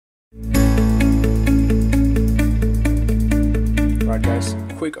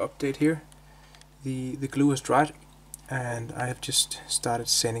quick update here. The glue has dried and I have just started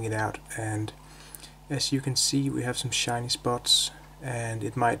sanding it out, and as you can see we have some shiny spots and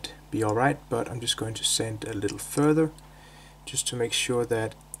it might be alright, but I'm just going to sand a little further just to make sure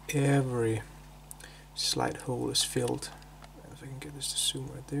that every slight hole is filled. If I can get this to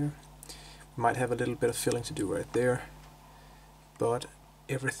zoom right there. We might have a little bit of filling to do right there, but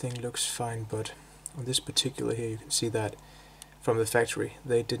everything looks fine. But on this particular here you can see that from the factory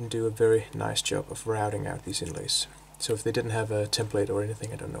they didn't do a very nice job of routing out these inlays. So if they didn't have a template or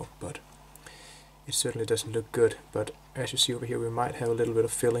anything, I don't know, but it certainly doesn't look good. But as you see over here, we might have a little bit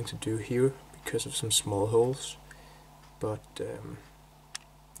of filling to do here because of some small holes. But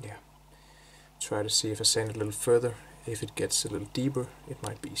yeah, try to see if I sand it a little further. If it gets a little deeper, it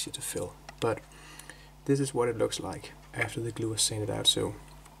might be easier to fill. But this is what it looks like after the glue is sanded out. So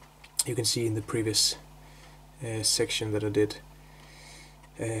you can see in the previous section that I did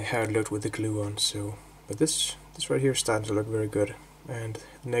how it looked with the glue on. So, but this right here is starting to look very good, and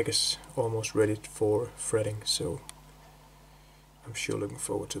the neck is almost ready for fretting. So I'm sure looking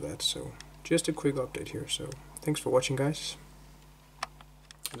forward to that. So just a quick update here. So thanks for watching, guys.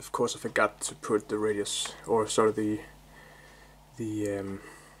 And of course I forgot to put the radius, or sorry, the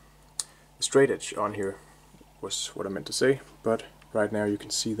straight edge on here was what I meant to say. But right now you can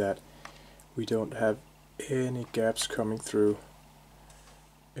see that we don't have any gaps coming through.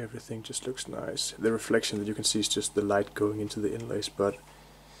 Everything just looks nice. The reflection that you can see is just the light going into the inlays, but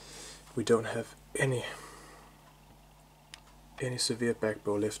we don't have any severe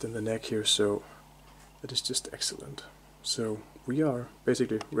backbow lift in the neck here, so that is just excellent. So we are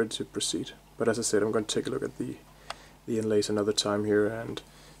basically ready to proceed. But as I said, I'm going to take a look at the inlays another time here and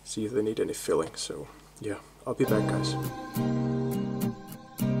see if they need any filling. So yeah, I'll be back, guys.